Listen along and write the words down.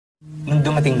Nung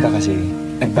dumating ka kasi,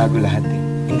 nagbago lahat eh.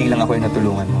 Hindi lang ako yung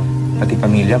natulungan mo, pati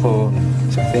pamilya ko.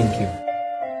 So thank you.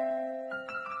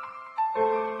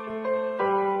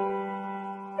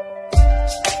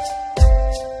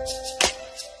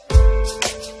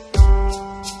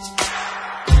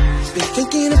 Been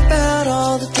thinking about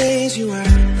all the days you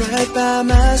were right by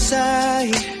my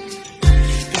side.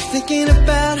 Been thinking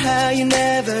about how you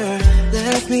never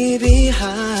left me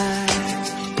behind.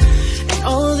 And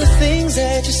all the things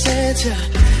that you said to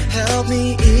help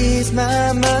me ease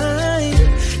my mind.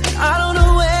 And I don't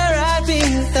know where I'd be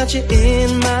without you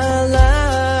in my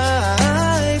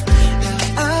life. Now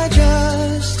I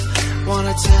just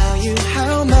wanna tell you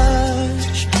how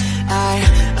much I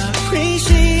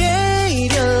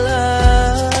appreciate your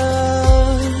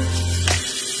love.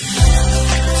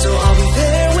 So I'll be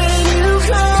there when you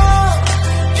call,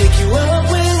 pick you up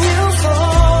when you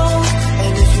fall.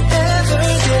 And if you ever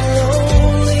get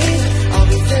lonely, I'll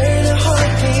be there in a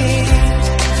heartbeat.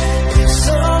 This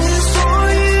song is for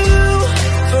you,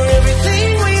 for everything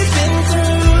we've been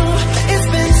through. It's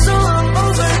been so long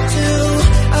overdue.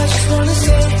 I just wanna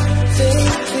say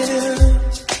thank you.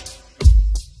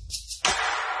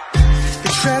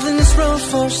 Been traveling this road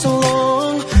for so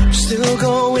long, we're still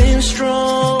going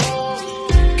strong.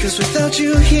 Cause without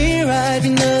you here I'd be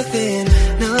nothing,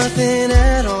 nothing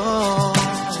at all.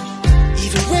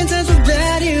 Even when times were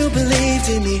bad you believed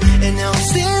in me, and now I'm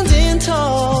standing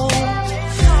tall.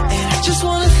 And I just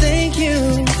wanna thank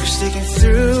you for sticking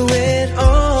through it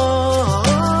all.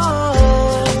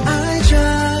 I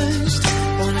just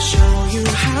wanna show you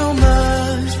how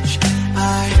much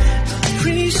I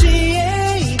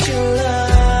appreciate your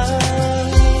love.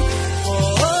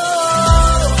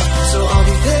 So I'll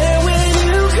be there when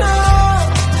you call,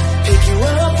 pick you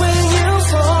up when you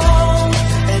fall.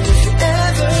 And if you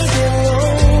ever get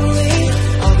lonely,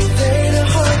 I'll be there in a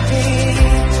heartbeat.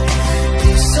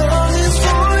 This song is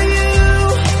for you,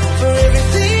 for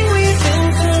everything we've been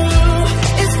through.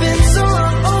 It's been so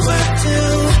long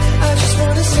overdue. I just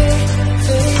wanna say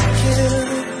thank you.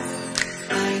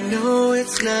 I know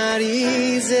it's not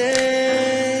easy,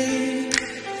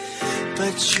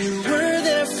 but you were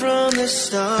there from the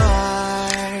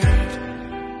start.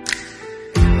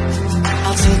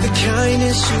 I'll take the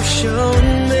kindness you've shown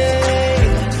me,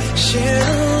 share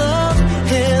the